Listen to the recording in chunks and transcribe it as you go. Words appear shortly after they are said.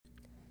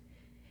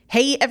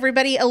Hey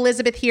everybody,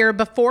 Elizabeth here.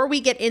 Before we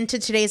get into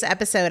today's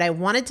episode, I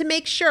wanted to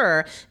make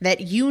sure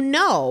that you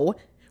know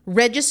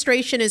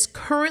registration is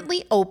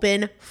currently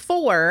open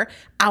for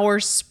our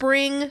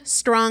Spring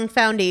Strong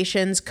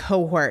Foundations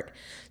cohort.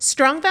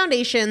 Strong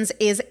Foundations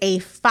is a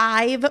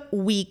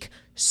 5-week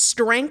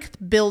strength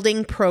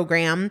building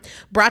program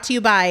brought to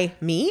you by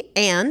me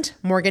and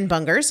Morgan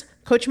Bungers.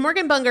 Coach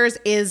Morgan Bungers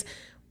is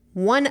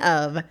one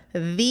of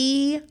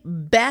the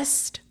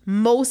best,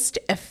 most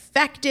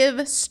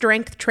effective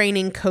strength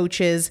training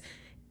coaches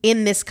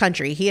in this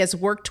country. He has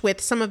worked with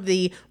some of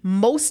the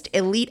most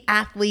elite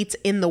athletes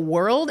in the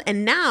world,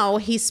 and now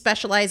he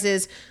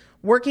specializes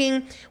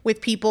working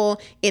with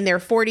people in their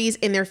 40s,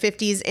 in their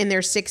 50s, in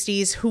their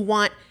 60s who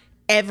want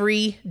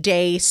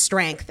everyday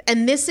strength.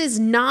 And this is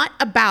not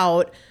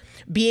about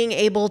being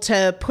able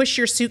to push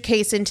your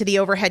suitcase into the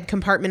overhead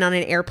compartment on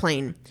an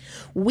airplane.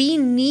 We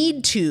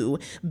need to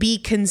be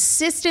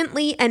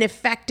consistently and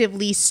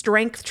effectively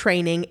strength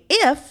training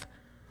if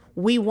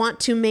we want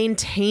to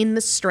maintain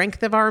the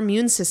strength of our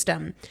immune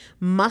system.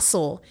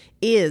 Muscle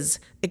is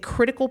a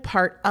critical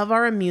part of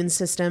our immune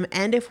system,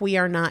 and if we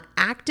are not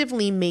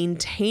actively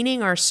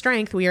maintaining our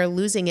strength, we are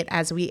losing it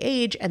as we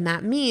age, and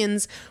that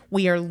means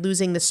we are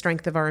losing the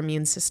strength of our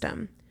immune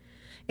system.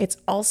 It's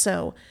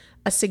also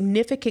a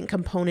significant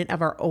component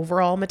of our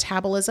overall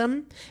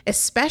metabolism,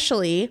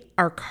 especially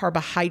our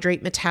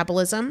carbohydrate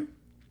metabolism.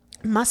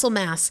 Muscle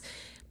mass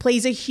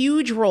plays a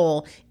huge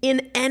role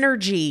in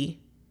energy,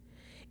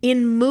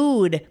 in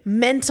mood,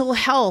 mental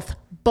health,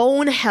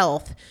 bone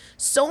health,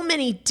 so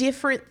many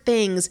different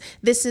things.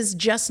 This is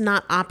just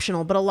not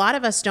optional, but a lot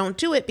of us don't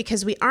do it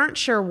because we aren't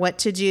sure what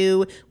to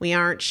do. We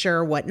aren't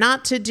sure what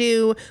not to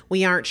do.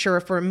 We aren't sure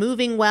if we're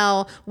moving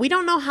well. We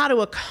don't know how to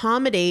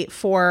accommodate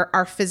for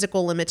our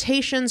physical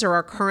limitations or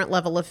our current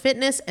level of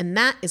fitness, and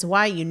that is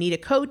why you need a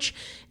coach,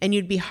 and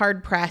you'd be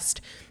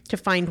hard-pressed to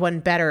find one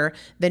better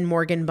than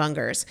Morgan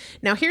Bungers.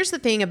 Now, here's the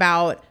thing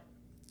about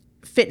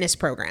fitness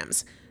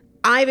programs.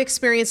 I've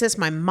experienced this.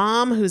 My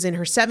mom, who's in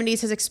her 70s,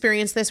 has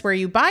experienced this, where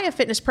you buy a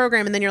fitness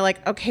program and then you're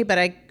like, okay, but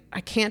I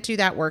can't do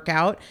that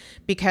workout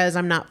because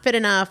I'm not fit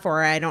enough,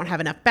 or I don't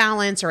have enough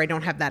balance, or I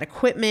don't have that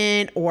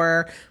equipment,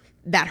 or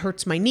that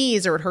hurts my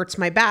knees, or it hurts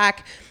my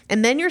back.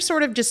 And then you're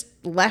sort of just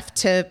left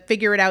to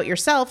figure it out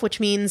yourself, which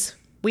means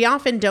we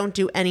often don't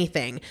do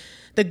anything.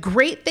 The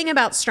great thing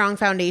about Strong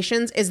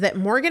Foundations is that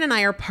Morgan and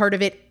I are part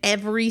of it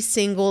every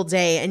single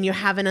day, and you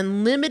have an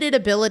unlimited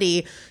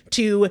ability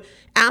to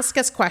ask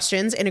us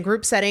questions in a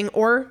group setting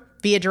or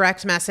via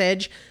direct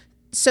message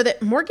so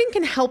that Morgan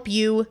can help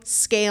you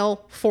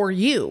scale for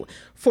you,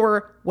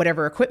 for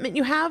whatever equipment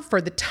you have, for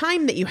the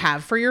time that you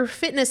have, for your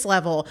fitness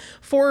level,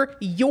 for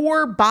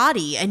your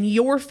body and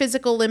your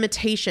physical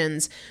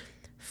limitations.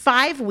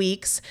 5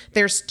 weeks,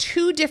 there's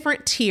 2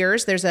 different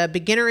tiers. There's a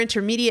beginner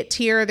intermediate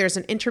tier. There's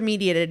an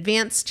intermediate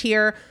advanced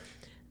tier.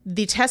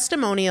 The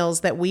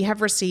testimonials that we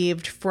have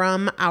received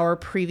from our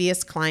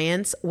previous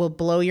clients will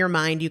blow your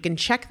mind. You can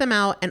check them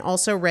out and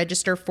also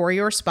register for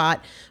your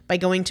spot by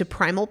going to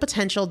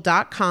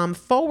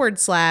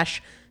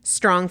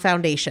primalpotential.com/strong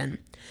foundation.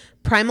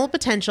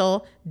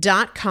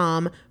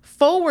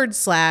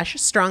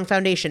 primalpotential.com/strong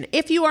foundation.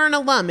 If you are an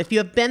alum, if you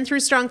have been through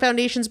Strong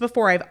Foundations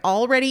before, I've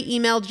already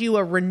emailed you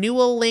a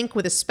renewal link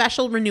with a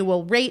special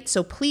renewal rate,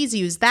 so please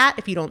use that.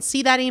 If you don't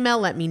see that email,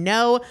 let me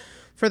know.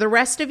 For the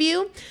rest of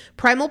you,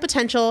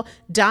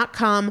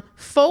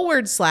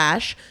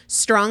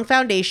 primalpotential.com/strong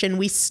foundation.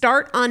 We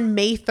start on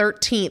May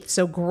 13th,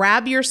 so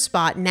grab your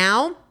spot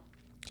now.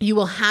 You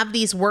will have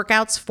these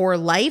workouts for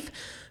life.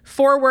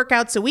 4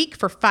 workouts a week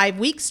for 5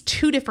 weeks,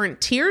 2 different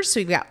tiers. So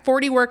you've got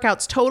 40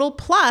 workouts total.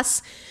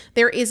 Plus,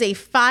 there is a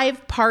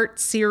 5-part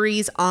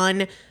series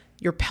on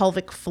your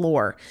pelvic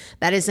floor.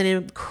 That is an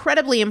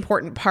incredibly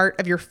important part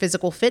of your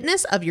physical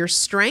fitness, of your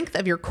strength,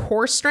 of your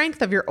core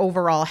strength, of your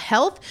overall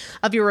health,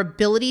 of your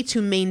ability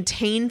to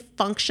maintain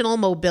functional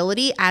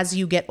mobility as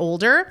you get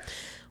older.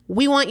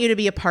 We want you to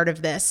be a part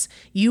of this.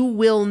 You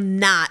will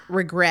not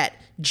regret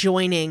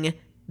joining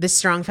the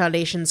Strong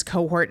Foundations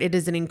cohort. It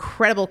is an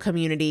incredible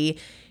community.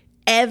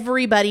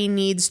 Everybody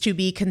needs to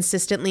be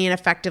consistently and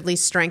effectively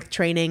strength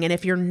training. And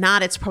if you're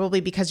not, it's probably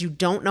because you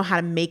don't know how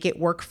to make it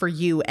work for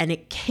you. And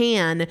it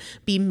can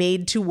be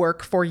made to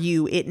work for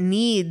you. It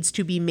needs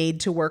to be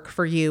made to work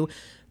for you.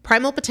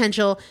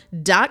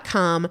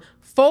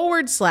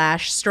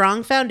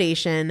 primalpotential.com/strong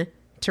foundation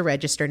to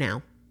register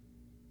now.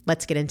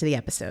 Let's get into the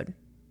episode.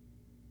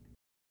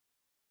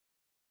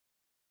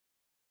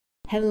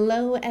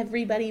 Hello,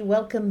 everybody.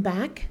 Welcome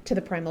back to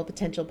the Primal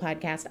Potential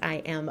Podcast.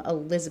 I am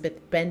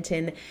Elizabeth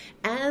Benton.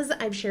 As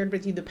I've shared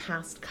with you the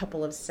past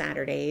couple of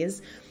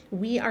Saturdays,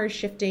 we are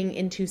shifting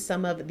into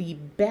some of the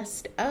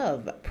best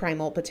of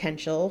Primal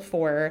Potential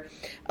for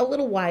a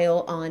little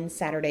while on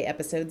Saturday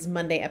episodes.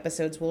 Monday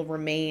episodes will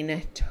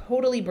remain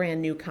totally brand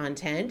new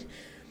content.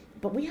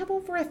 But we have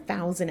over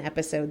 1,000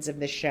 episodes of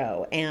the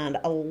show and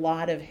a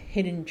lot of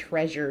hidden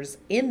treasures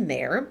in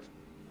there.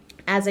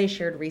 As I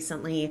shared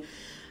recently,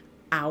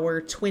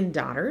 Our twin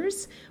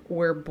daughters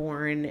were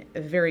born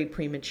very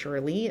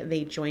prematurely.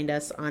 They joined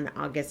us on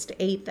August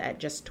 8th at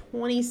just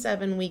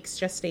 27 weeks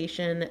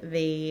gestation.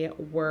 They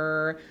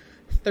were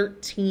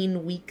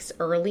 13 weeks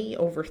early,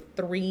 over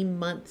 3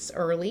 months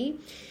early.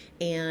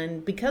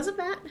 And because of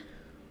that,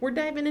 we're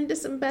diving into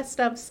some best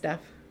of stuff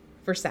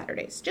for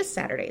Saturdays, just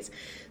Saturdays.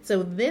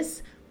 So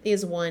this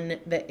is one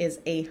that is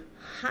a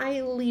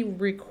highly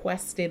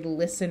requested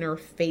listener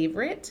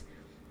favorite.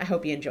 I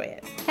hope you enjoy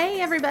it.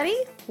 Hey, everybody.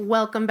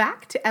 Welcome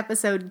back to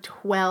episode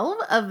 12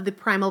 of the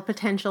Primal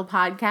Potential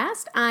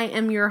Podcast. I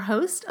am your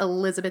host,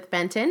 Elizabeth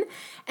Benton,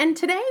 and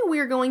today we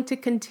are going to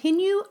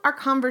continue our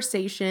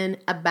conversation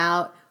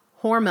about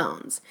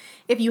hormones.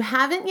 If you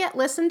haven't yet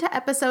listened to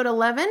episode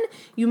 11,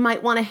 you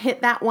might want to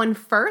hit that one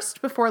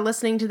first before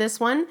listening to this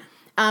one.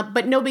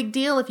 But no big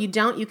deal. If you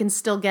don't, you can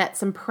still get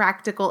some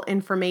practical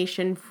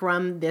information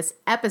from this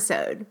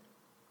episode.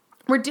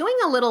 We're doing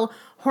a little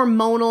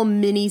hormonal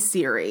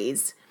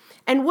mini-series.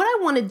 And what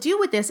I want to do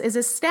with this is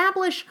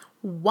establish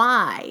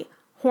why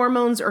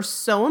hormones are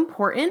so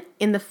important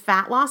in the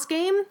fat loss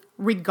game,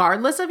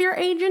 regardless of your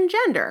age and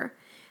gender,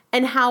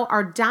 and how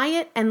our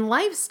diet and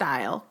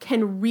lifestyle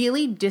can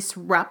really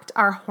disrupt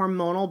our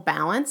hormonal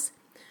balance.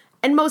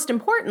 And most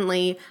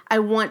importantly, I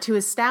want to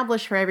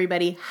establish for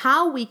everybody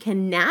how we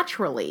can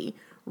naturally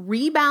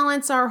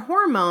rebalance our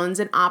hormones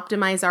and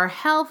optimize our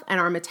health and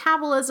our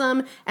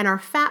metabolism and our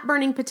fat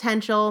burning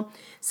potential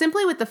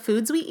simply with the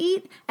foods we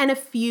eat and a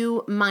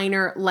few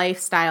minor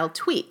lifestyle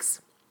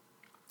tweaks.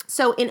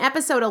 So in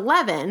episode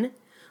 11,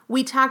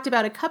 we talked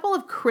about a couple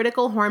of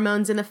critical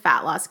hormones in the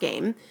fat loss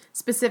game,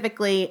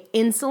 specifically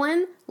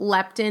insulin,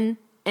 leptin,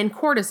 and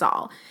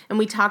cortisol. And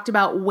we talked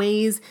about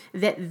ways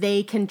that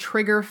they can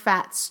trigger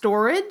fat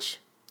storage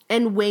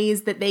and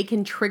ways that they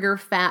can trigger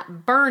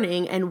fat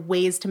burning and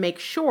ways to make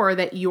sure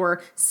that you're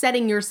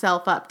setting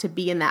yourself up to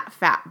be in that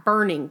fat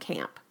burning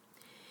camp.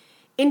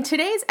 In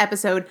today's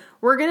episode,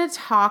 we're going to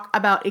talk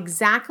about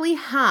exactly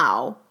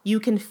how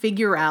you can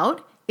figure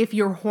out if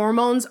your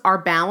hormones are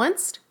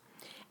balanced.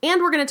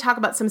 And we're going to talk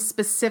about some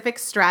specific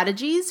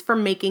strategies for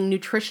making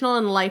nutritional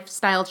and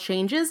lifestyle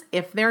changes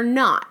if they're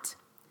not.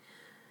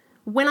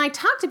 When I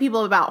talk to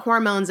people about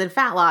hormones and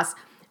fat loss,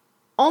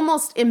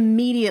 almost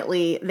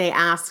immediately they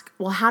ask,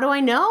 well, how do I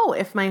know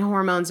if my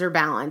hormones are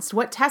balanced?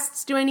 What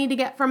tests do I need to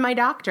get from my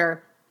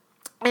doctor?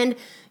 And,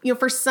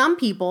 for some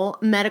people,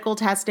 medical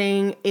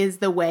testing is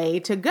the way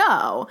to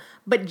go.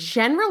 But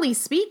generally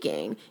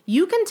speaking,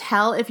 you can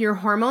tell if your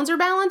hormones are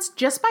balanced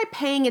just by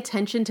paying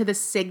attention to the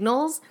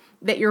signals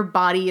that your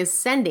body is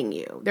sending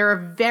you. There are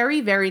very,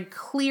 very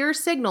clear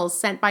signals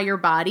sent by your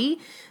body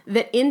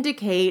that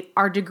indicate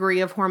our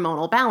degree of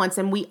hormonal balance,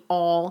 and we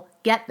all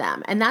get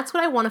them. And that's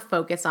what I want to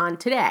focus on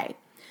today.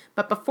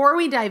 But before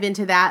we dive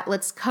into that,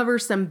 let's cover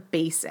some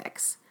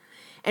basics.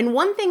 And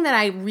one thing that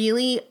I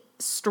really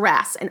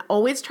stress and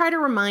always try to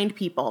remind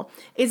people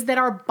is that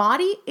our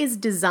body is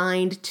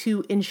designed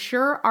to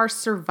ensure our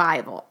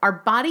survival. Our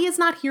body is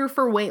not here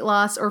for weight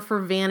loss or for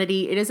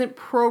vanity. It isn't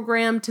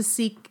programmed to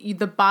seek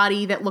the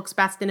body that looks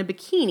best in a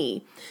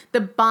bikini.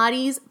 The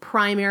body's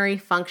primary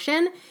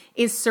function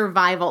is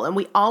survival, and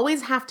we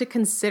always have to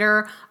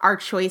consider our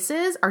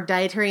choices, our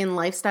dietary and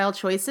lifestyle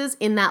choices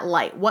in that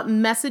light. What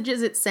message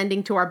is it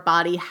sending to our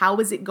body? How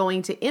is it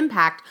going to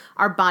impact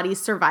our body's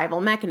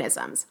survival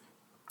mechanisms?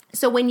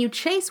 So when you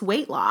chase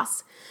weight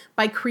loss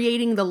by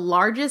creating the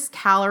largest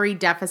calorie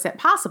deficit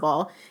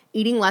possible,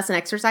 eating less and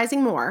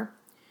exercising more,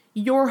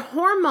 your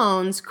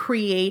hormones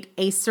create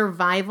a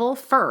survival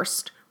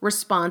first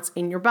response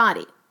in your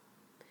body.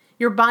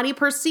 Your body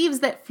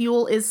perceives that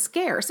fuel is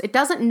scarce. It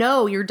doesn't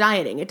know you're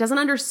dieting. It doesn't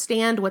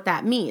understand what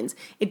that means.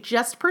 It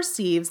just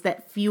perceives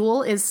that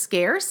fuel is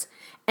scarce,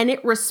 and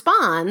it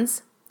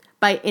responds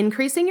by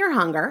increasing your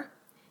hunger,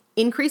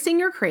 increasing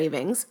your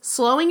cravings,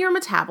 slowing your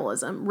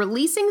metabolism,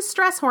 releasing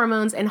stress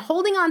hormones, and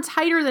holding on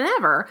tighter than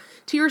ever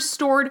to your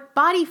stored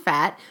body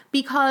fat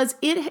because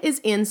it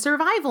is in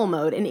survival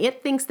mode and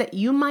it thinks that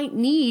you might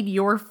need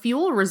your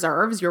fuel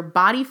reserves, your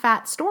body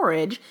fat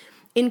storage,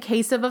 in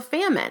case of a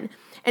famine.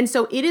 And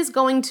so it is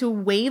going to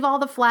wave all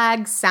the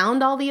flags,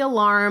 sound all the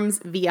alarms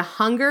via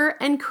hunger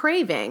and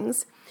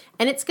cravings,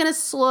 and it's going to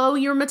slow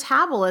your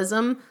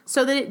metabolism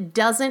so that it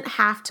doesn't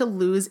have to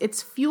lose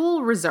its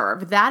fuel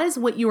reserve. That is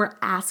what you are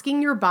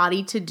asking your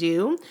body to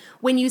do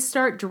when you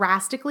start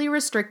drastically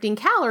restricting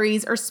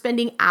calories or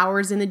spending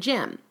hours in the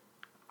gym.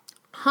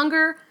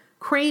 Hunger,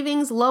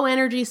 cravings, low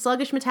energy,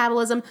 sluggish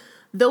metabolism,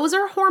 those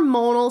are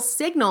hormonal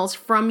signals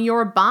from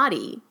your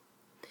body.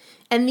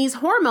 And these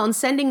hormones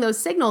sending those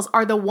signals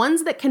are the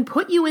ones that can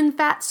put you in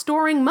fat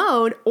storing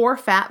mode or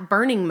fat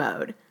burning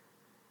mode.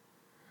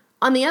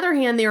 On the other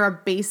hand, there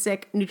are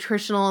basic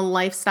nutritional and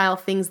lifestyle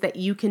things that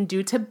you can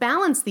do to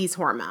balance these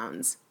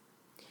hormones.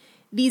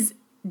 These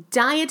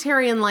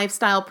dietary and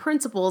lifestyle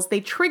principles,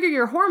 they trigger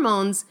your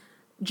hormones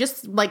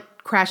just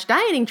like crash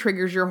dieting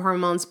triggers your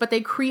hormones, but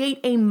they create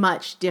a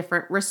much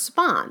different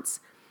response.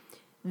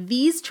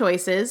 These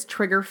choices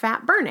trigger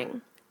fat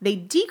burning. They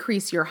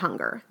decrease your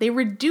hunger. They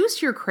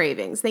reduce your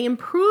cravings. They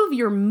improve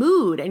your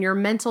mood and your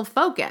mental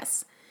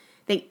focus.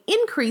 They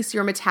increase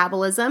your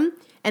metabolism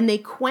and they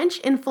quench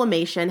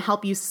inflammation,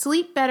 help you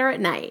sleep better at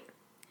night.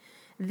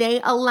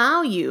 They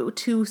allow you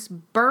to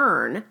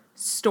burn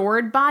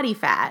stored body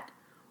fat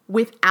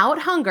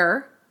without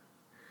hunger,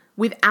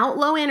 without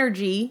low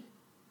energy,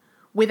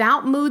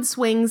 without mood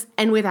swings,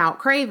 and without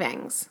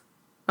cravings.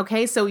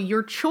 Okay, so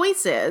your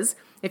choices,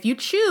 if you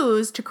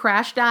choose to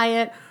crash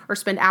diet or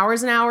spend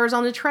hours and hours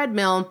on the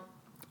treadmill,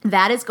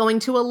 that is going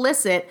to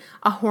elicit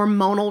a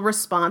hormonal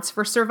response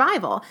for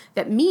survival.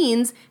 That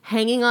means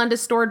hanging on to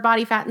stored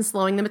body fat and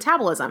slowing the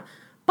metabolism.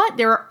 But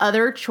there are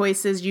other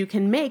choices you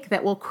can make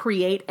that will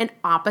create an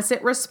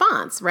opposite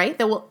response, right?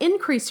 That will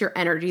increase your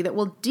energy, that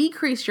will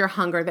decrease your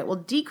hunger, that will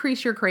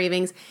decrease your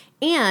cravings,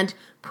 and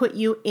put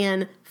you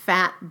in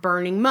fat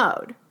burning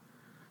mode.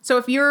 So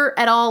if you're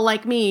at all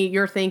like me,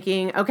 you're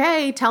thinking,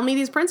 okay, tell me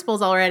these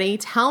principles already.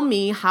 Tell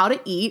me how to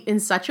eat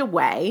in such a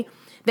way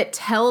that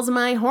tells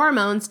my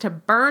hormones to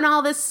burn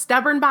all this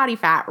stubborn body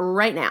fat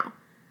right now.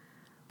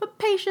 But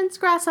patience,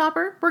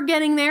 grasshopper, we're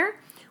getting there.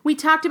 We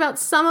talked about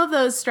some of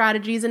those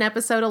strategies in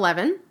episode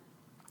 11,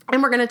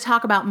 and we're going to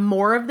talk about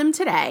more of them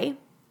today.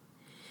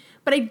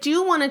 But I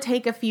do want to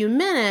take a few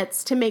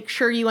minutes to make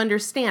sure you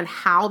understand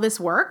how this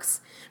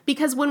works,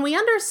 because when we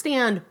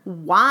understand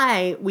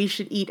why we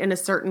should eat in a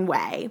certain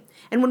way,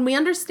 and when we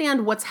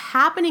understand what's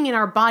happening in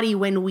our body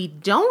when we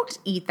don't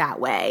eat that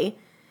way,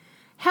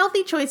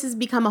 healthy choices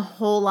become a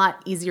whole lot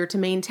easier to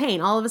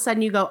maintain. All of a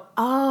sudden you go,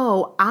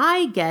 oh,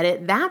 I get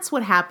it. That's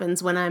what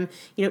happens when I'm,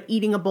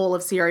 eating a bowl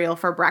of cereal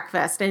for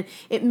breakfast. And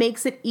it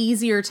makes it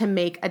easier to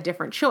make a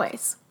different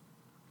choice.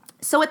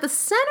 So at the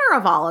center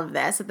of all of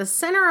this, at the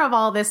center of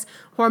all this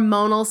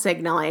hormonal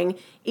signaling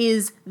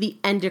is the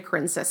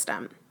endocrine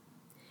system.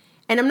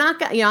 And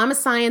I'm a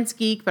science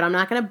geek, but I'm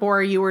not going to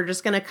bore you. We're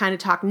just going to kind of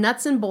talk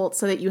nuts and bolts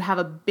so that you have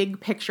a big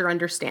picture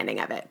understanding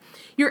of it.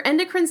 Your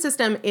endocrine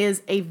system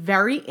is a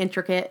very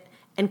intricate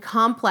and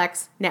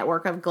complex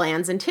network of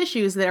glands and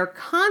tissues that are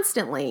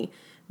constantly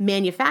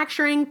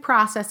manufacturing,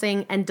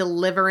 processing, and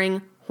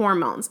delivering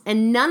hormones.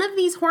 And none of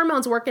these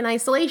hormones work in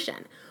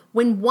isolation.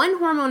 When one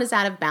hormone is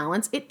out of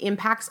balance, it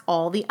impacts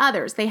all the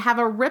others. They have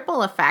a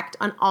ripple effect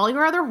on all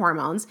your other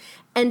hormones,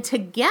 and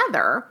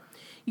together,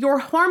 your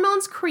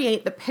hormones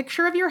create the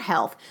picture of your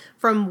health,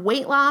 from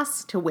weight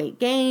loss to weight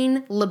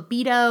gain,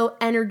 libido,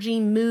 energy,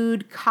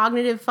 mood,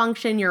 cognitive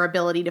function, your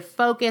ability to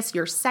focus,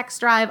 your sex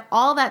drive,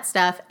 all that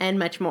stuff, and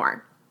much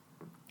more.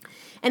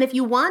 And if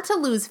you want to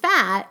lose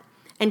fat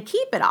and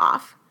keep it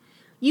off,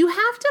 you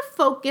have to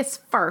focus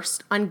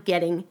first on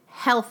getting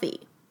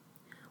healthy.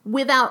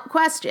 Without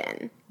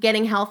question,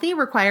 getting healthy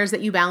requires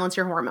that you balance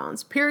your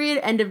hormones. Period.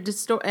 End of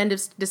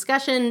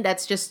discussion.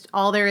 That's just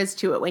all there is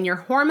to it. When your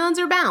hormones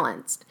are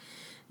balanced,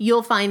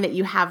 you'll find that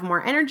you have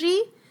more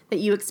energy, that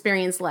you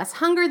experience less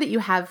hunger, that you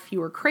have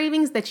fewer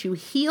cravings, that you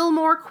heal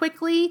more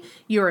quickly,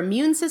 your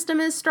immune system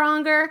is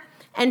stronger,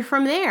 and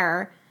from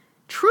there,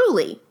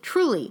 truly,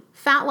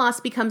 fat loss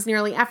becomes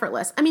nearly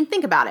effortless. I mean,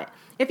 think about it.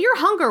 If your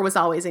hunger was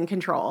always in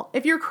control,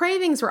 if your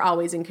cravings were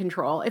always in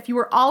control, if you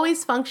were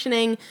always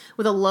functioning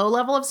with a low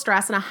level of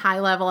stress and a high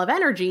level of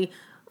energy,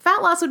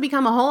 fat loss would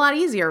become a whole lot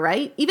easier,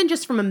 right? Even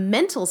just from a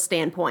mental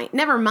standpoint,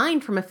 never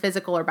mind from a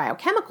physical or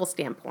biochemical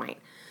standpoint.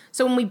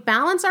 So when we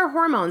balance our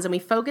hormones and we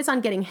focus on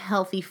getting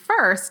healthy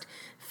first,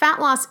 fat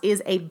loss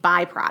is a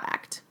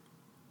byproduct.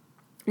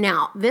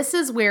 Now, this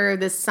is where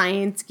the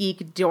science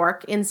geek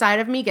dork inside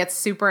of me gets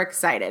super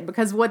excited,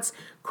 because what's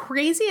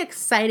crazy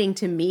exciting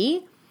to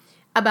me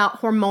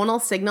about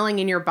hormonal signaling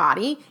in your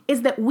body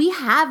is that we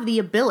have the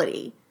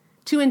ability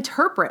to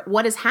interpret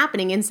what is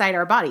happening inside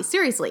our body.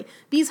 Seriously,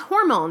 these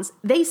hormones,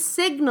 they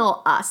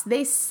signal us.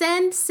 They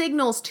send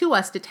signals to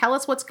us to tell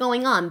us what's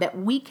going on that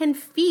we can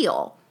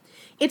feel.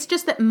 It's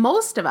just that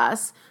most of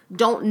us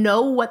don't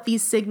know what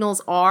these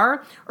signals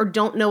are or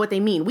don't know what they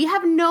mean. We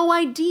have no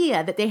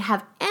idea that they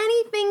have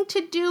anything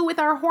to do with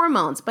our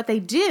hormones, but they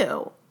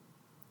do.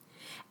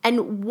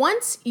 And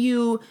once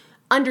you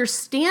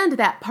understand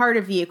that part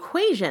of the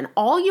equation,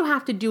 all you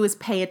have to do is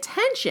pay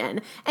attention,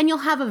 and you'll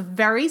have a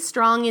very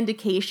strong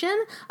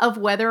indication of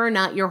whether or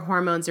not your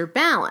hormones are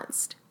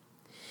balanced.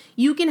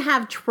 You can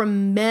have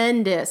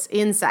tremendous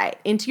insight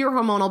into your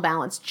hormonal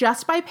balance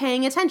just by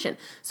paying attention.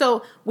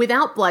 So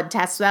without blood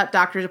tests, without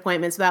doctor's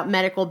appointments, without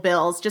medical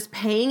bills, just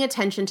paying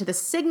attention to the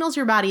signals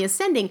your body is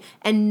sending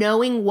and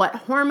knowing what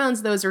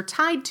hormones those are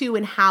tied to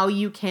and how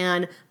you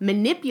can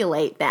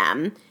manipulate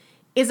them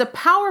is a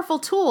powerful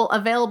tool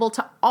available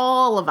to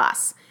all of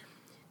us.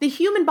 The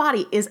human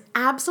body is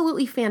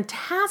absolutely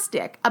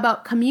fantastic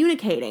about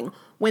communicating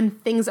when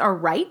things are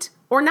right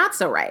or not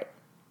so right.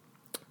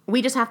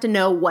 We just have to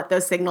know what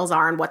those signals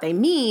are and what they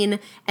mean,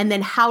 and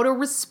then how to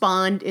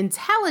respond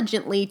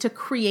intelligently to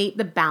create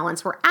the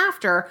balance we're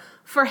after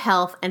for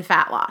health and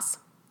fat loss.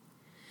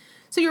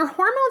 So your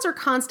hormones are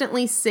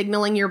constantly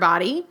signaling your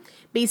body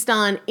based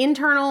on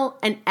internal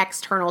and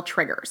external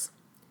triggers.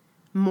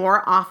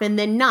 More often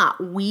than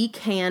not, we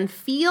can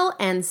feel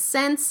and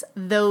sense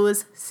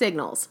those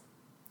signals.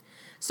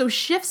 So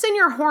shifts in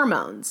your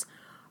hormones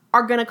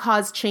are going to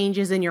cause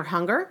changes in your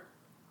hunger,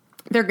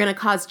 They're going to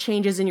cause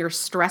changes in your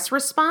stress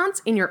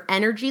response, in your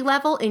energy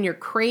level, in your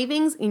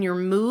cravings, in your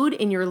mood,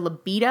 in your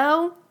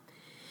libido.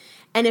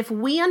 And if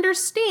we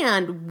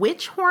understand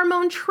which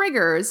hormone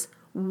triggers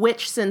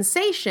which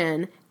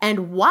sensation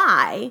and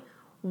why,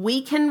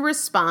 we can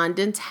respond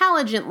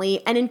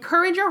intelligently and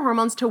encourage our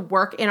hormones to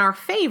work in our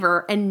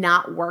favor and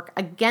not work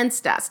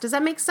against us. Does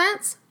that make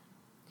sense?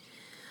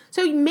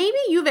 So maybe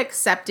you've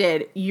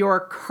accepted your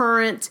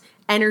current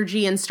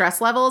energy and stress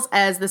levels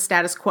as the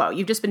status quo.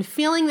 You've just been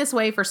feeling this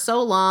way for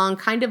so long,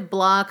 kind of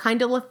blah,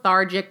 kind of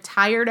lethargic,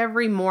 tired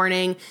every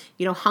morning,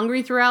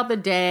 hungry throughout the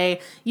day.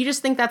 You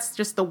just think that's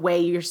just the way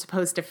you're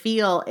supposed to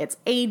feel. It's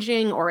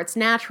aging, or it's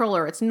natural,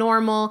 or it's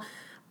normal.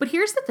 But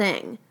here's the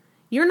thing.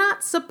 You're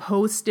not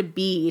supposed to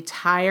be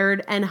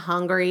tired and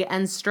hungry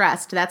and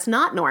stressed. That's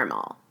not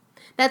normal.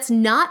 That's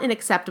not an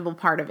acceptable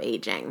part of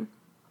aging.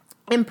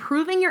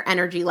 Improving your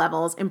energy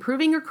levels,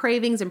 improving your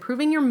cravings,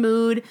 improving your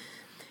mood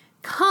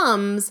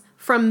comes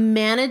from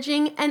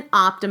managing and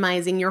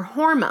optimizing your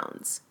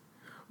hormones.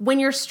 When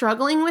you're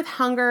struggling with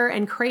hunger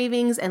and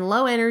cravings and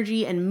low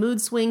energy and mood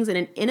swings and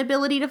an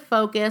inability to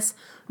focus,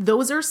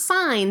 those are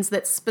signs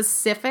that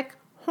specific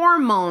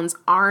hormones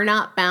are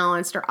not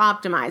balanced or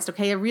optimized.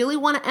 Okay, I really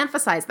want to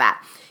emphasize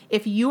that.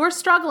 If you are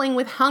struggling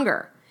with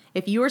hunger,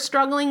 if you are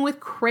struggling with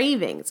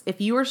cravings,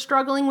 if you are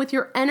struggling with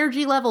your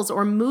energy levels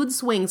or mood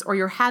swings, or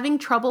you're having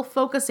trouble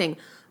focusing,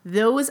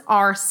 those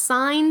are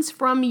signs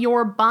from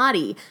your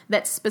body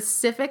that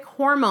specific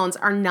hormones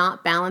are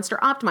not balanced or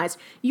optimized.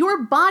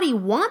 Your body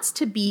wants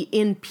to be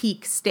in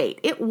peak state.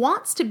 It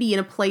wants to be in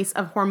a place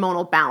of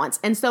hormonal balance.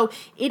 And so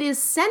it is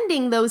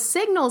sending those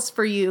signals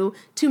for you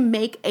to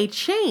make a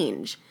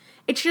change.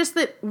 It's just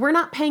that we're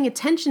not paying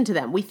attention to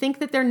them. We think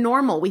that they're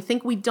normal. We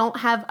think we don't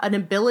have an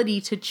ability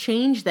to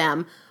change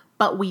them,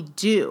 but we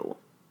do.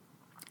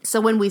 So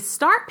when we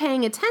start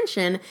paying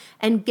attention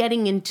and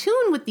getting in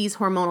tune with these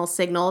hormonal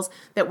signals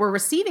that we're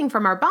receiving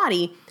from our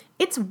body,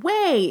 it's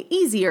way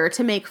easier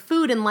to make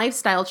food and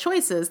lifestyle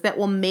choices that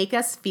will make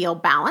us feel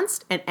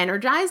balanced and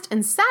energized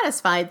and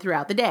satisfied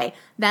throughout the day.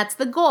 That's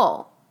the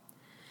goal.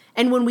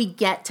 And when we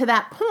get to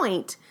that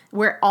point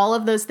where all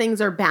of those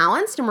things are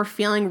balanced and we're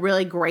feeling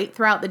really great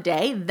throughout the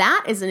day,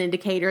 that is an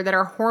indicator that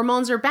our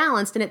hormones are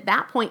balanced. And at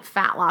that point,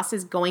 fat loss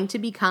is going to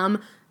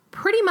become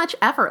pretty much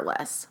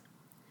effortless.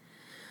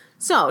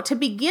 So to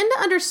begin to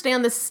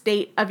understand the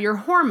state of your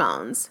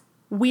hormones,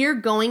 we're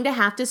going to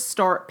have to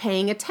start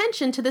paying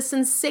attention to the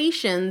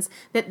sensations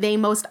that they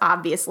most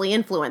obviously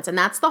influence. And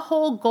that's the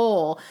whole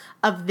goal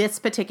of this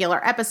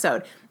particular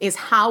episode, is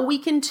how we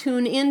can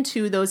tune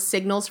into those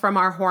signals from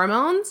our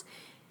hormones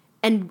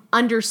and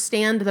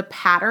understand the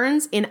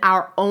patterns in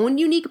our own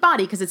unique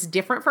body, because it's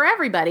different for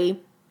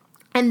everybody.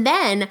 And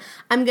then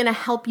I'm going to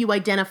help you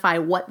identify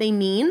what they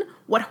mean,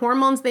 what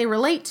hormones they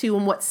relate to,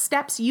 and what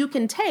steps you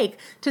can take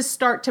to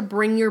start to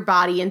bring your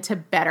body into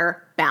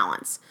better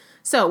balance.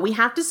 So we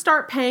have to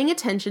start paying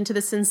attention to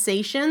the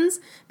sensations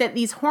that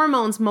these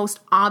hormones most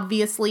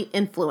obviously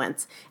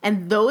influence.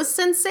 And those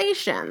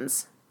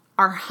sensations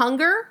are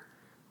hunger,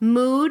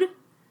 mood,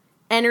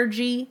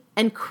 energy,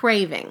 and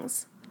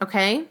cravings,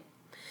 okay?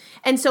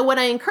 And so what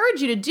I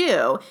encourage you to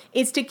do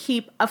is to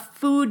keep a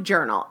food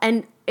journal.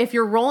 And if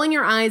you're rolling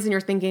your eyes and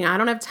you're thinking, I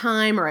don't have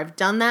time, or I've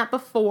done that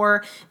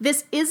before,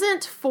 this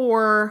isn't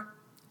for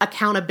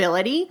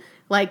accountability.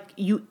 Like,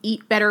 you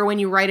eat better when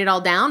you write it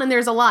all down. And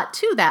there's a lot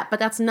to that, but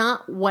that's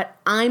not what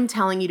I'm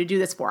telling you to do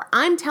this for.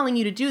 I'm telling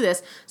you to do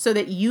this so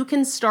that you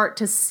can start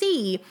to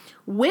see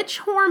which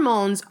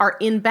hormones are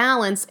in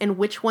balance and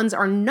which ones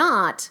are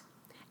not,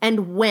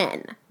 and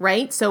when,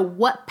 right? So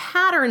what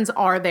patterns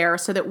are there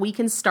so that we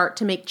can start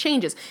to make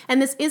changes?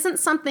 And this isn't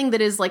something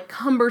that is like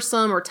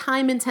cumbersome or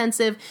time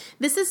intensive.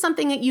 This is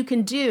something that you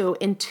can do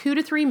in 2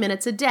 to 3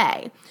 minutes a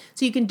day.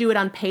 So you can do it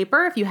on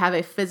paper if you have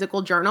a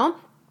physical journal.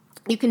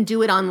 You can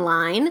do it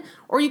online,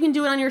 or you can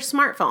do it on your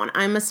smartphone.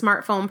 I'm a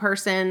smartphone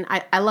person.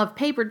 I love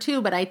paper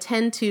too, but I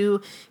tend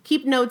to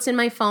keep notes in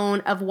my phone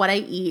of what I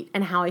eat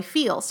and how I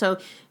feel. So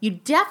you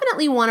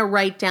definitely want to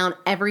write down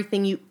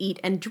everything you eat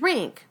and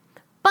drink.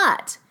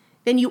 But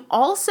then you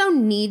also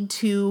need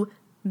to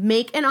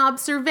make an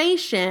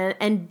observation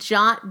and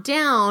jot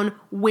down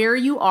where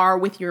you are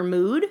with your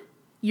mood,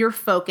 your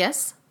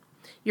focus,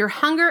 your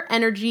hunger,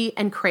 energy,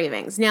 and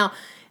cravings. Now,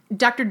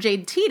 Dr.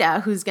 Jade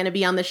Teta, who's going to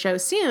be on the show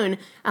soon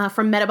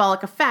from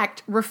Metabolic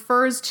Effect,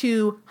 refers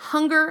to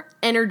hunger,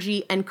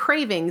 energy, and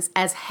cravings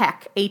as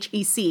HEC,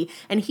 H-E-C.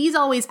 And he's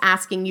always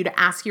asking you to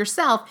ask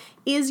yourself,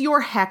 is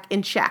your HEC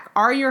in check?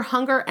 Are your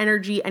hunger,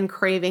 energy, and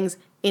cravings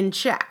in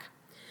check?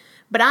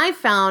 But I've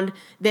found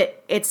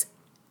that it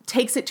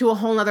takes it to a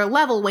whole nother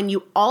level when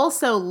you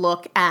also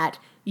look at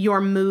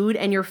your mood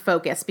and your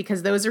focus,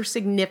 because those are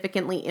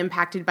significantly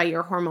impacted by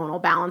your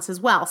hormonal balance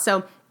as well.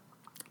 So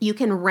you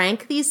can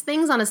rank these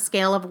things on a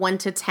scale of 1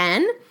 to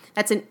 10.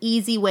 That's an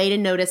easy way to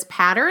notice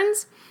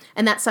patterns.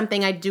 And that's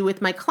something I do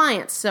with my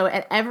clients. So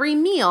at every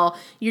meal,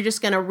 you're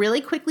just going to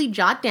really quickly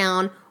jot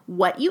down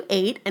what you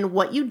ate and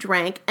what you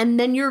drank. And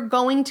then you're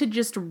going to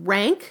just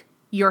rank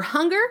your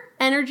hunger,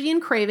 energy,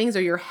 and cravings,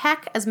 or your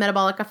HEC as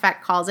metabolic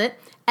effect calls it,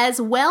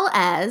 as well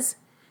as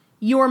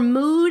your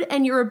mood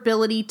and your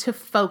ability to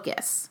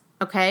focus,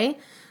 okay?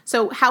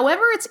 So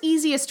however it's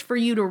easiest for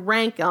you to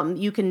rank them,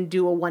 you can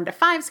do a 1 to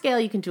 5 scale,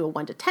 you can do a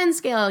 1 to 10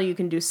 scale, you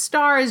can do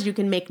stars, you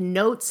can make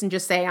notes and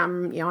just say,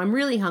 I'm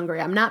really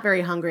hungry, I'm not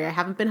very hungry, I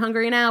haven't been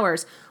hungry in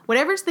hours.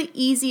 Whatever's the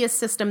easiest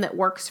system that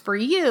works for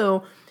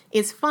you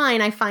is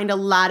fine. I find a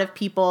lot of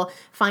people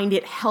find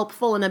it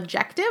helpful and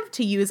objective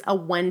to use a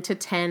 1 to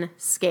 10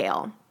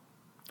 scale,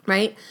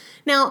 right?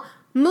 Now,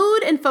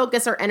 mood and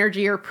focus or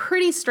energy are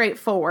pretty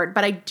straightforward,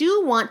 but I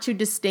do want to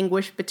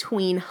distinguish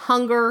between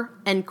hunger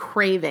and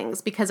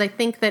cravings because I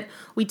think that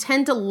we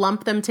tend to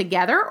lump them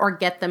together or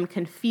get them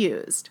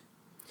confused.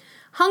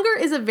 Hunger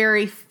is a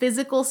very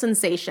physical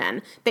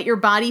sensation that your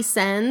body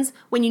sends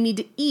when you need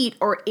to eat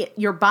or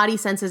your body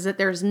senses that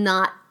there's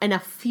not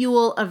enough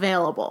fuel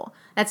available.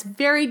 That's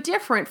very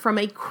different from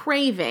a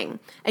craving.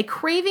 A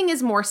craving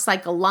is more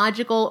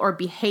psychological or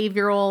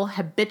behavioral,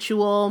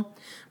 habitual.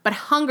 But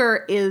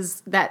hunger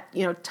is that,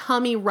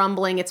 tummy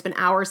rumbling, it's been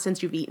hours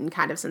since you've eaten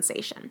kind of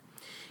sensation.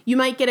 You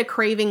might get a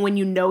craving when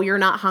you know you're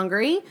not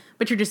hungry,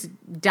 but you're just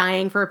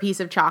dying for a piece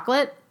of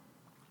chocolate.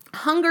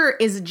 Hunger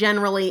is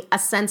generally a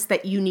sense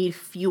that you need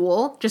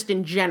fuel, just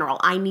in general,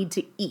 I need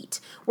to eat.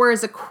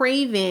 Whereas a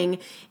craving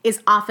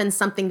is often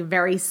something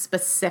very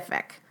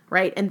specific,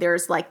 right? And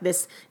there's like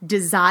this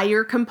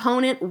desire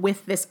component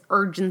with this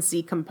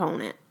urgency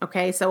component,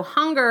 okay? So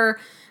hunger,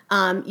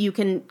 you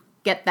can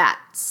get that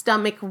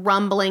stomach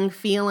rumbling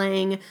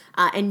feeling,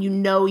 and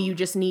you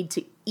just need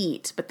to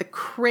eat. But the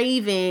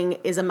craving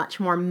is a much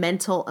more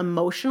mental,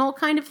 emotional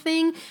kind of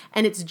thing,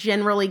 and it's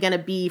generally going to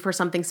be for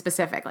something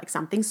specific, like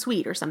something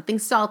sweet or something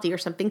salty or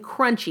something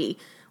crunchy,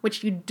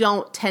 which you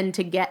don't tend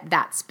to get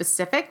that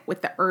specific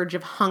with the urge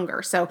of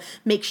hunger. So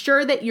make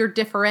sure that you're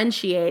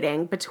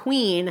differentiating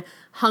between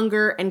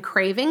hunger and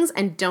cravings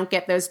and don't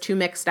get those two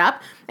mixed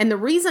up. And the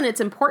reason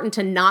it's important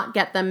to not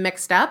get them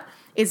mixed up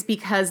is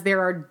because there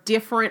are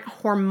different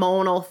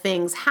hormonal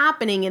things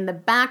happening in the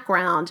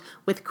background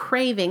with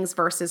cravings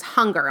versus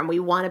hunger, and we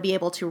want to be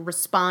able to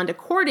respond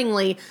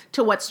accordingly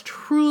to what's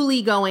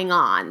truly going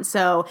on.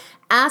 So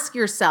ask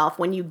yourself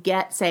when you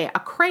get, say,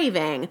 a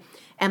craving,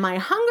 am I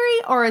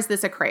hungry or is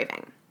this a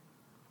craving?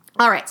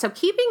 All right, so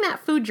keeping that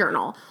food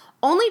journal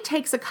only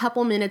takes a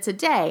couple minutes a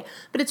day,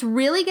 but it's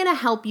really going to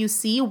help you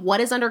see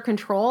what is under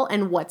control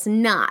and what's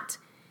not.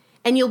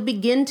 And you'll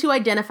begin to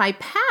identify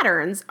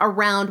patterns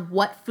around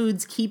what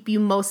foods keep you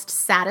most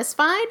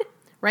satisfied,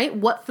 right?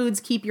 What foods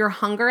keep your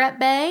hunger at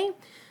bay,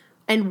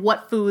 and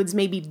what foods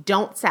maybe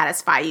don't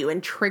satisfy you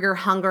and trigger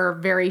hunger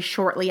very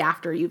shortly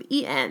after you've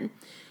eaten.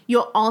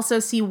 You'll also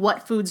see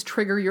what foods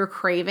trigger your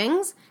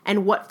cravings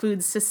and what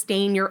foods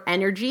sustain your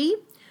energy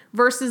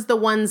versus the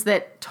ones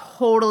that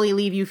totally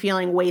leave you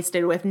feeling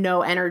wasted with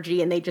no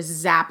energy and they just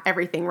zap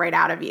everything right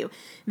out of you.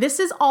 This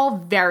is all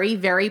very,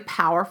 very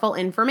powerful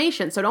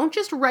information. So don't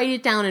just write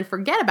it down and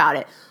forget about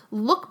it.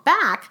 Look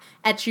back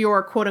at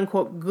your quote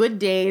unquote good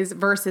days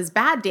versus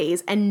bad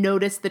days and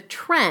notice the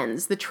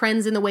trends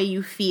in the way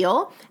you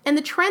feel and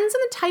the trends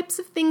in the types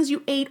of things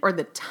you ate or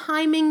the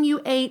timing you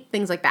ate,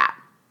 things like that.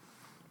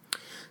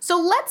 So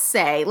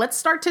let's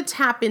start to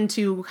tap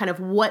into kind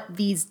of what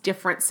these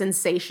different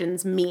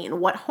sensations mean,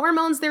 what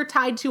hormones they're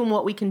tied to, and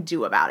what we can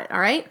do about it, all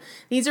right?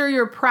 These are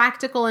your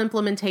practical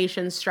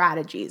implementation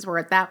strategies. We're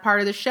at that part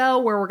of the show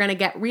where we're going to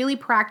get really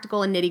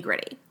practical and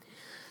nitty-gritty.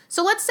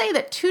 So let's say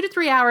that 2 to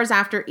 3 hours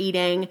after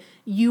eating,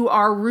 you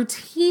are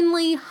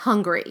routinely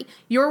hungry.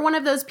 You're one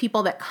of those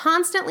people that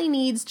constantly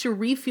needs to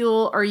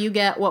refuel, or you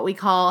get what we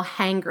call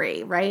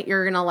hangry, right?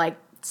 You're going to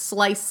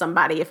slice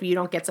somebody if you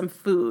don't get some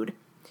food.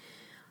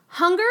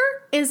 Hunger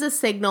is a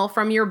signal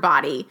from your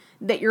body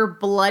that your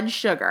blood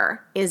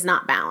sugar is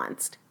not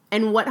balanced.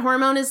 And what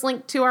hormone is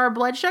linked to our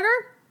blood sugar?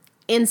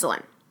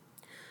 Insulin.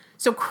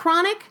 So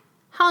chronic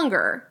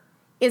hunger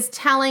is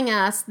telling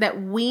us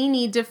that we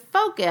need to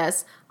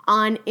focus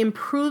on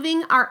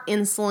improving our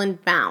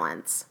insulin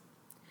balance.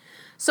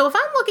 So if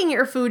I'm looking at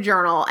your food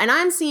journal and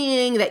I'm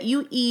seeing that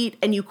you eat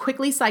and you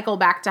quickly cycle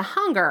back to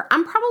hunger,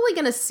 I'm probably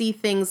going to see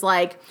things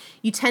like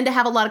you tend to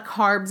have a lot of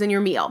carbs in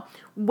your meal.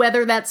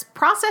 Whether that's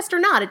processed or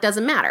not, it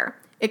doesn't matter.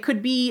 It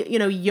could be,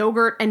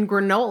 yogurt and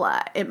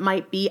granola. It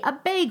might be a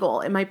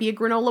bagel. It might be a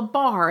granola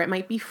bar. It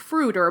might be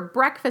fruit or a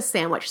breakfast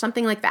sandwich,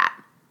 something like that.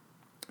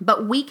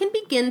 But we can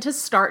begin to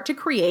start to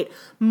create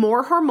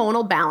more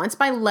hormonal balance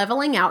by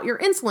leveling out your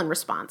insulin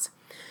response.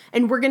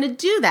 And we're going to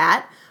do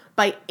that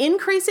by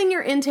increasing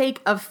your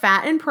intake of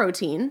fat and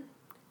protein,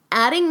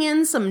 adding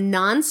in some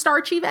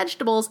non-starchy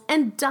vegetables,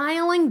 and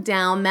dialing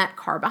down that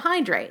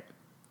carbohydrate.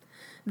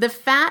 The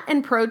fat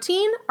and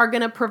protein are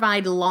going to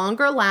provide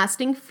longer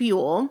lasting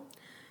fuel.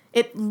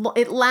 It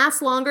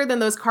lasts longer than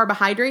those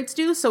carbohydrates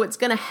do, so it's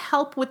going to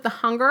help with the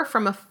hunger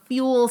from a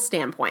fuel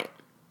standpoint.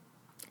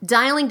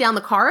 Dialing down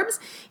the carbs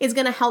is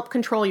going to help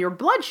control your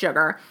blood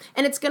sugar,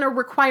 and it's going to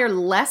require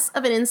less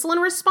of an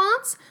insulin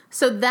response,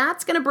 so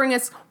that's going to bring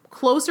us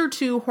closer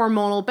to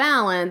hormonal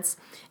balance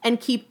and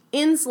keep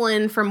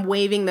insulin from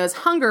waving those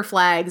hunger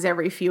flags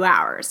every few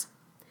hours.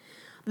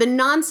 The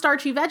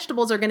non-starchy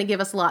vegetables are going to give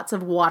us lots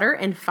of water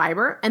and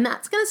fiber, and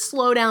that's going to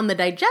slow down the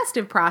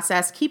digestive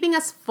process, keeping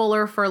us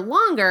fuller for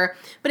longer,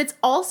 but it's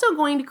also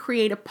going to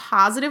create a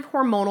positive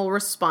hormonal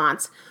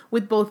response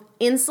with both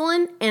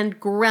insulin and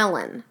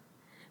ghrelin.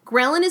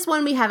 Ghrelin is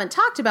one we haven't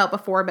talked about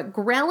before, but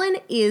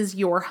ghrelin is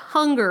your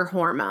hunger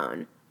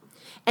hormone,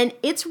 and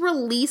it's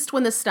released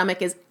when the stomach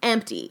is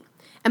empty.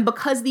 And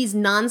because these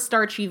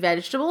non-starchy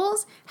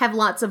vegetables have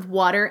lots of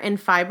water and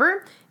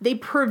fiber, they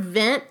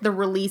prevent the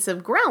release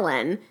of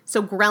ghrelin,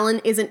 so ghrelin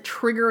isn't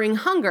triggering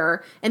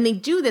hunger, and they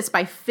do this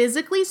by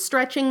physically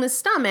stretching the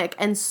stomach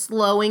and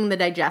slowing the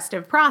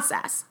digestive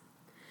process.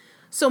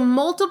 So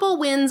multiple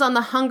wins on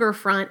the hunger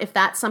front if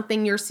that's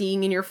something you're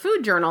seeing in your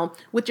food journal,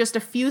 with just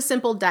a few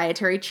simple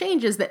dietary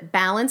changes that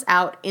balance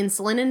out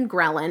insulin and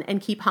ghrelin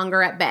and keep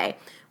hunger at bay.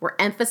 We're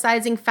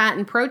emphasizing fat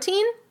and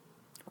protein,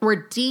 we're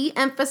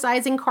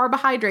de-emphasizing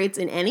carbohydrates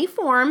in any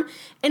form,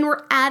 and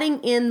we're adding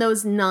in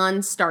those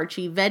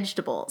non-starchy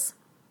vegetables.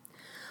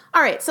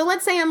 All right, so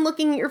let's say I'm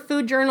looking at your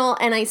food journal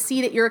and I see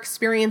that you're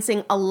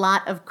experiencing a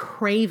lot of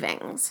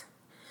cravings.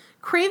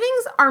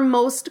 Cravings are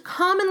most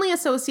commonly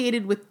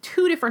associated with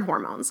two different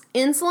hormones,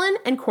 insulin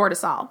and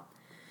cortisol.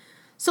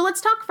 So let's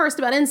talk first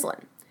about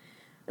insulin.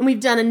 And we've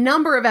done a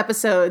number of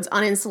episodes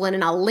on insulin,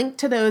 and I'll link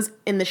to those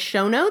in the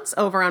show notes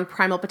over on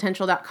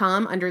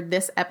primalpotential.com under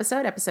this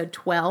episode, episode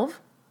 12.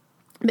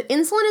 But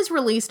insulin is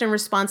released in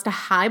response to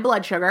high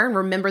blood sugar, and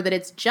remember that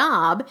its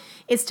job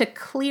is to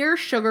clear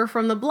sugar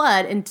from the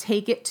blood and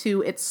take it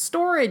to its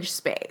storage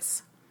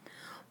space.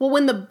 Well,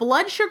 when the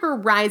blood sugar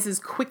rises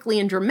quickly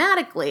and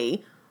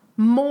dramatically,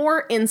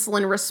 more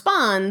insulin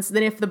responds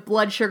than if the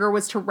blood sugar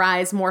was to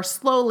rise more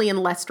slowly and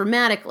less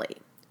dramatically.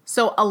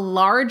 So a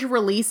large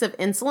release of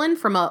insulin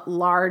from a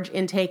large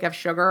intake of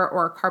sugar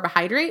or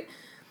carbohydrate,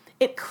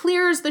 it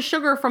clears the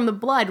sugar from the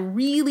blood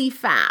really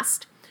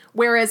fast,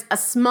 whereas a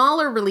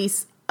smaller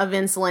release of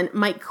insulin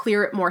might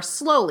clear it more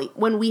slowly.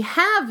 When we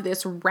have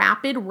this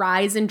rapid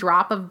rise and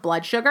drop of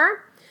blood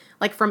sugar,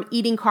 like from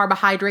eating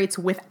carbohydrates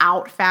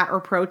without fat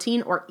or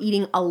protein, or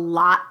eating a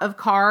lot of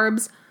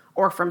carbs,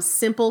 or from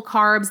simple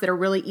carbs that are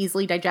really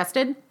easily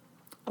digested,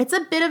 it's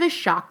a bit of a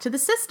shock to the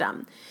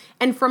system.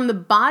 And from the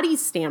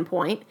body's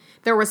standpoint,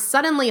 there was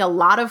suddenly a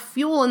lot of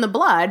fuel in the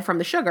blood from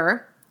the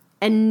sugar,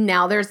 and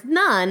now there's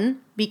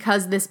none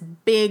because this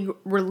big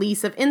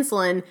release of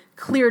insulin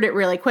cleared it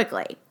really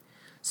quickly.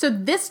 So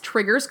this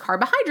triggers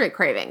carbohydrate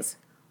cravings.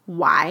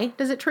 Why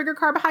does it trigger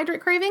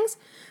carbohydrate cravings?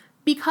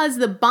 Because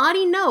the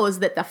body knows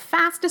that the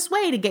fastest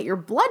way to get your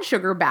blood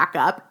sugar back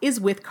up is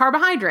with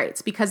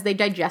carbohydrates, because they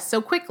digest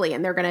so quickly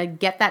and they're going to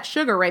get that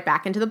sugar right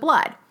back into the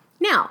blood.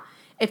 Now,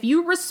 if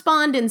you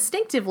respond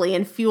instinctively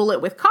and fuel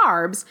it with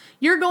carbs,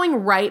 you're going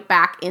right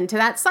back into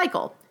that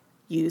cycle.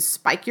 You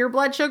spike your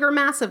blood sugar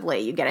massively,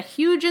 you get a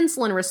huge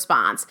insulin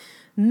response,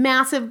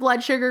 massive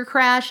blood sugar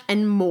crash,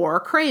 and more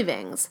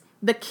cravings.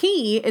 The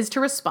key is to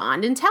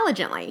respond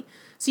intelligently.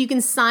 So you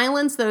can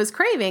silence those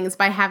cravings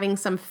by having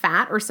some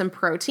fat or some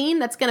protein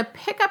that's going to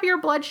pick up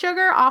your blood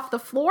sugar off the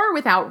floor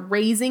without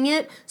raising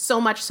it so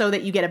much so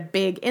that you get a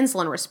big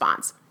insulin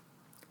response.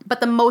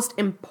 But the most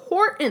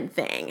important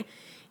thing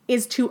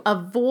is to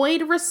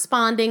avoid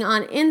responding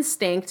on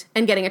instinct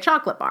and getting a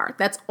chocolate bar.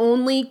 That's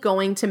only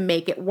going to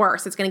make it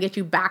worse. It's going to get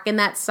you back in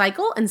that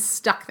cycle and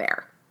stuck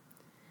there.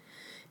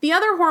 The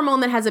other hormone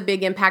that has a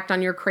big impact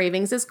on your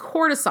cravings is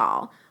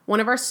cortisol, one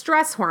of our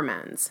stress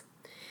hormones.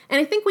 And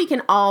I think we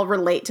can all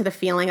relate to the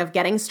feeling of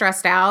getting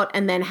stressed out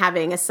and then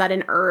having a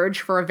sudden urge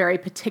for a very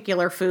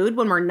particular food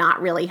when we're not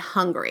really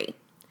hungry.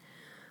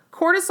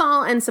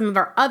 Cortisol and some of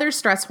our other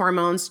stress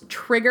hormones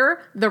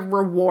trigger the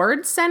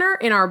reward center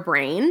in our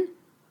brain.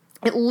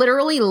 It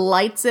literally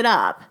lights it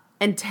up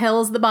and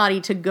tells the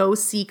body to go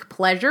seek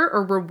pleasure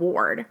or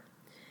reward.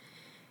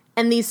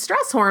 And these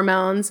stress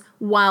hormones,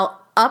 while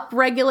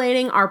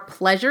upregulating our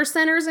pleasure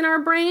centers in our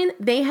brain,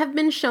 they have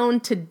been shown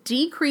to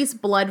decrease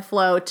blood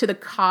flow to the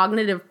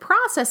cognitive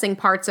processing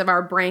parts of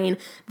our brain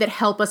that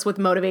help us with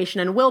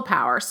motivation and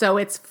willpower. So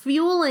it's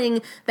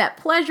fueling that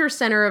pleasure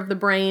center of the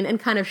brain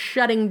and kind of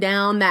shutting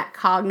down that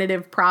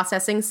cognitive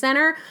processing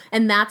center.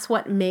 And that's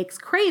what makes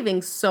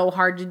cravings so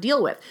hard to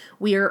deal with.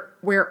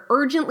 We're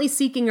urgently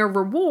seeking a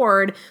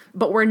reward,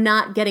 but we're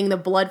not getting the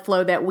blood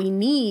flow that we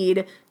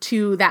need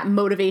to that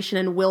motivation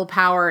and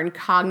willpower and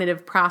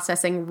cognitive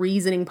processing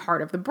reasoning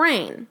part of the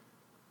brain.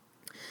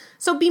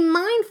 So be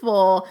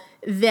mindful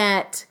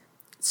that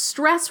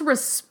stress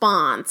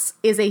response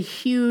is a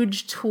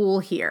huge tool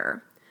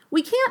here.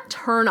 We can't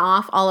turn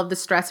off all of the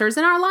stressors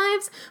in our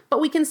lives,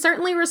 but we can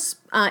certainly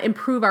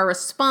improve our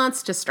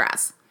response to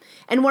stress.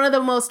 And one of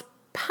the most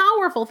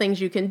powerful things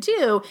you can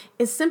do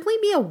is simply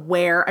be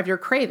aware of your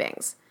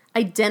cravings.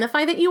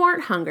 Identify that you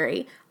aren't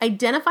hungry,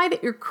 identify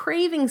that you're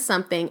craving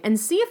something, and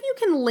see if you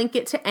can link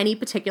it to any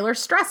particular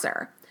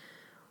stressor.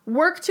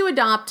 Work to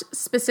adopt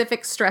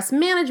specific stress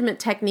management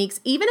techniques,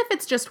 even if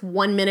it's just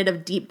 1 minute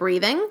of deep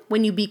breathing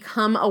when you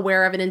become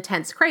aware of an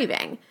intense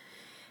craving.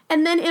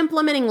 And then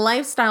implementing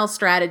lifestyle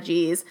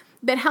strategies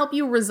that help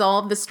you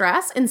resolve the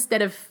stress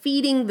instead of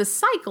feeding the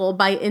cycle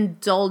by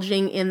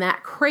indulging in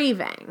that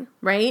craving,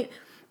 right?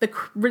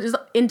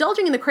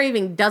 Indulging in the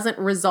craving doesn't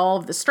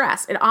resolve the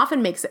stress. It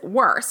often makes it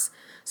worse.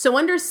 So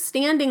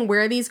understanding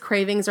where these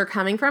cravings are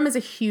coming from is a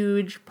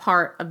huge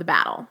part of the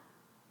battle.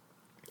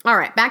 All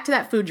right, back to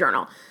that food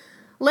journal.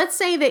 Let's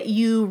say that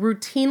you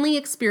routinely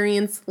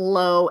experience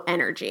low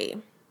energy.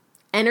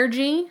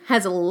 Energy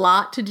has a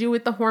lot to do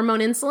with the hormone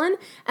insulin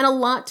and a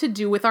lot to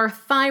do with our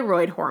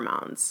thyroid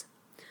hormones.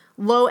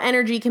 Low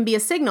energy can be a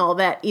signal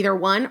that either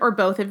one or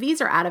both of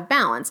these are out of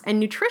balance.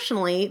 And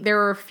nutritionally, there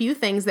are a few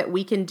things that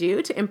we can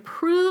do to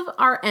improve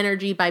our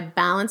energy by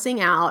balancing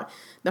out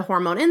the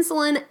hormone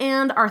insulin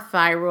and our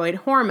thyroid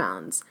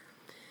hormones.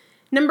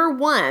 Number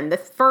one, the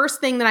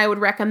first thing that I would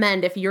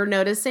recommend if you're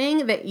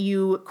noticing that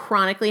you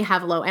chronically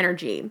have low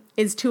energy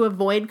is to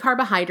avoid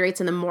carbohydrates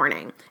in the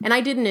morning. And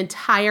I did an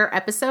entire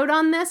episode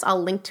on this.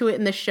 I'll link to it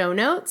in the show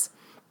notes.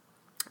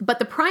 But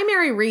the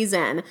primary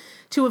reason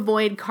to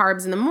avoid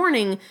carbs in the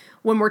morning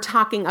when we're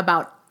talking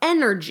about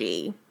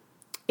energy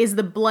is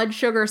the blood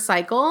sugar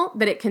cycle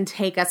that it can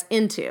take us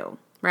into,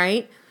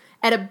 right?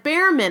 At a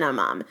bare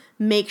minimum,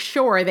 make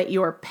sure that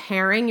you are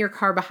pairing your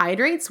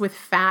carbohydrates with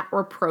fat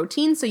or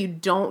protein so you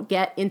don't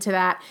get into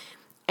that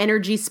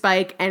energy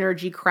spike,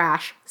 energy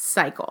crash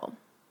cycle.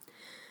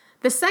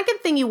 The second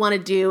thing you want to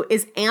do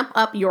is amp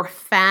up your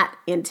fat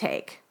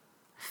intake.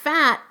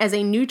 Fat as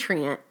a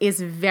nutrient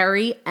is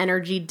very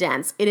energy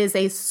dense. It is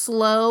a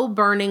slow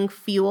burning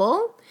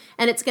fuel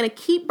and it's going to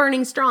keep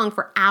burning strong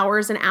for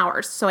hours and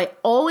hours. So I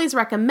always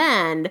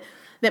recommend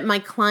that my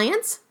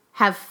clients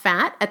have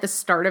fat at the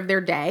start of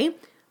their day.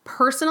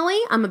 Personally,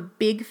 I'm a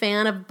big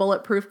fan of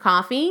bulletproof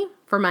coffee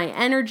for my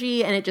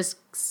energy, and it just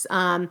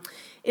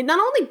it not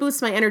only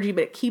boosts my energy,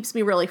 but it keeps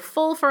me really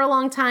full for a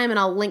long time. And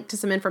I'll link to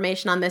some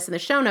information on this in the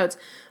show notes.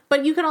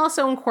 But you can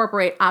also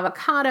incorporate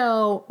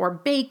avocado or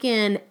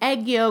bacon,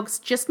 egg yolks.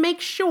 Just make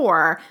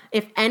sure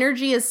if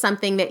energy is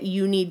something that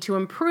you need to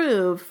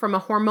improve from a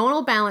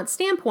hormonal balance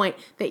standpoint,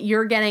 that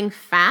you're getting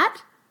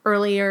fat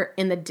earlier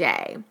in the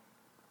day.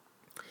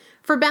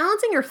 For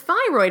balancing your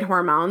thyroid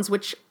hormones,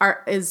 which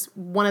is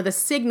one of the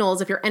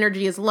signals if your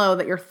energy is low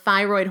that your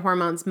thyroid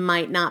hormones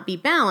might not be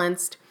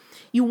balanced,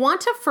 you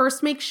want to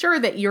first make sure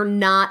that you're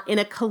not in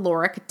a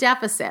caloric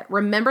deficit.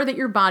 Remember that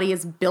your body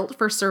is built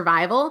for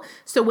survival.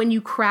 So when you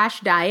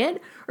crash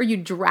diet or you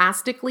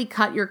drastically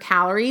cut your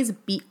calories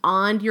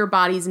beyond your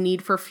body's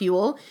need for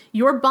fuel,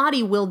 your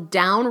body will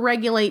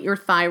downregulate your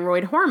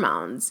thyroid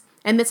hormones.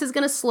 And this is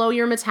going to slow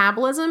your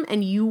metabolism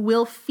and you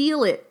will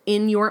feel it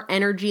in your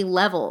energy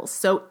levels.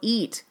 So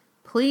eat,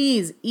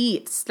 please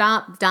eat,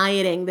 stop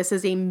dieting. This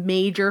is a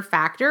major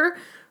factor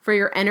for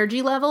your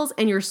energy levels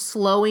and you're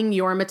slowing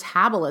your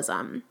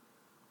metabolism.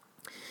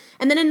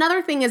 And then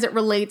another thing as it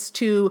relates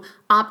to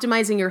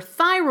optimizing your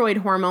thyroid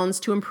hormones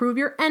to improve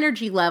your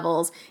energy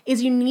levels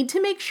is you need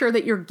to make sure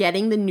that you're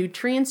getting the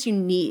nutrients you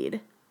need.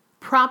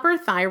 Proper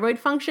thyroid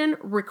function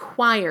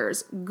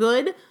requires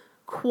good,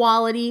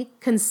 quality,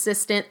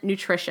 consistent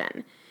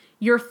nutrition.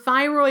 Your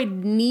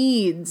thyroid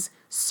needs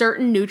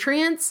certain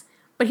nutrients,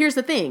 but here's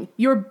the thing,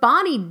 your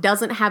body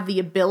doesn't have the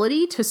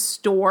ability to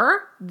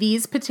store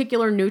these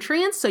particular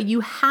nutrients, so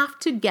you have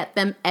to get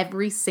them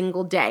every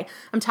single day.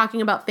 I'm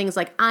talking about things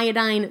like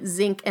iodine,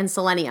 zinc, and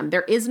selenium.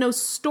 There is no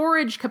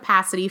storage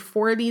capacity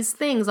for these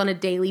things on a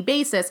daily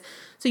basis,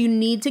 so you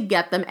need to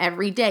get them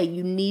every day.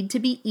 You need to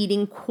be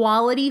eating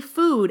quality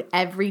food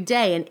every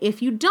day, and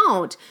if you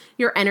don't,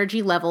 your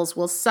energy levels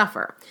will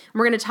suffer. And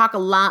we're going to talk a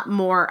lot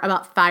more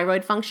about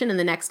thyroid function in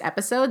the next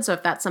episode, so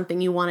if that's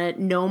something you want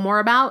to know more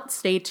about,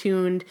 stay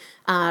tuned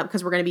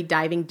because we're going to be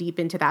diving deep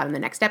into that in the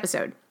next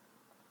episode.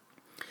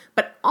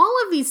 But all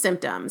of these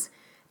symptoms,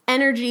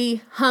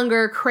 energy,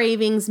 hunger,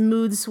 cravings,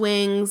 mood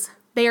swings,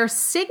 they are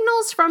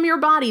signals from your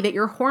body that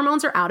your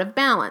hormones are out of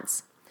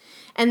balance.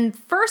 And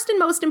first and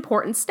most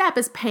important step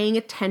is paying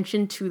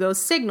attention to those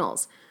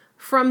signals.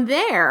 From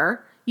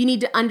there, you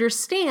need to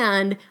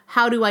understand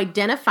how to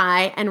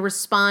identify and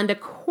respond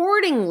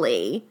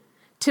accordingly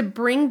to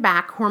bring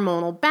back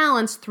hormonal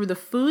balance through the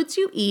foods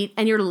you eat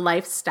and your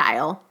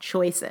lifestyle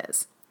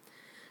choices.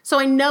 So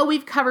I know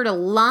we've covered a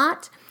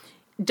lot.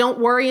 Don't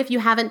worry if you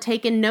haven't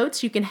taken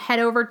notes. You can head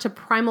over to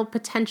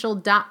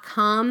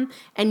primalpotential.com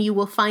and you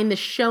will find the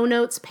show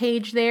notes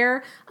page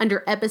there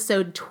under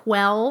episode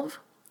 12.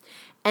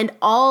 And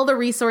all the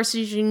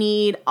resources you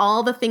need,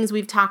 all the things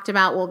we've talked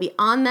about will be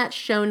on that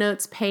show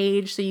notes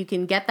page, so you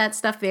can get that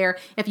stuff there.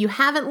 If you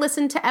haven't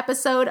listened to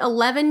episode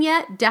 11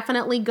 yet,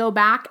 definitely go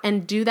back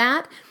and do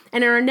that.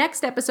 And in our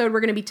next episode, we're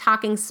going to be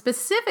talking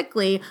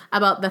specifically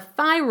about the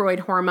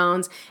thyroid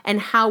hormones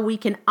and how we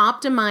can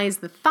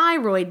optimize the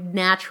thyroid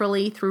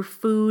naturally through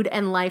food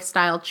and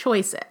lifestyle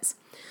choices.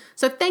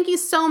 So thank you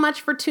so much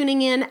for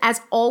tuning in.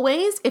 As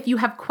always, if you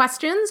have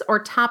questions or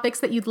topics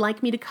that you'd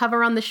like me to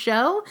cover on the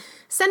show,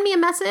 send me a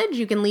message.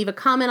 You can leave a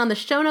comment on the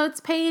show notes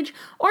page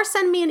or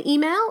send me an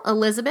email,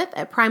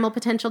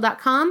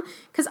 elizabeth@primalpotential.com,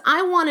 because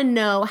I want to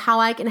know how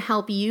I can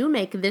help you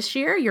make this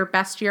year your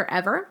best year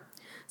ever.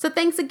 So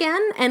thanks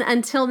again, and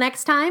until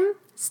next time,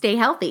 stay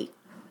healthy.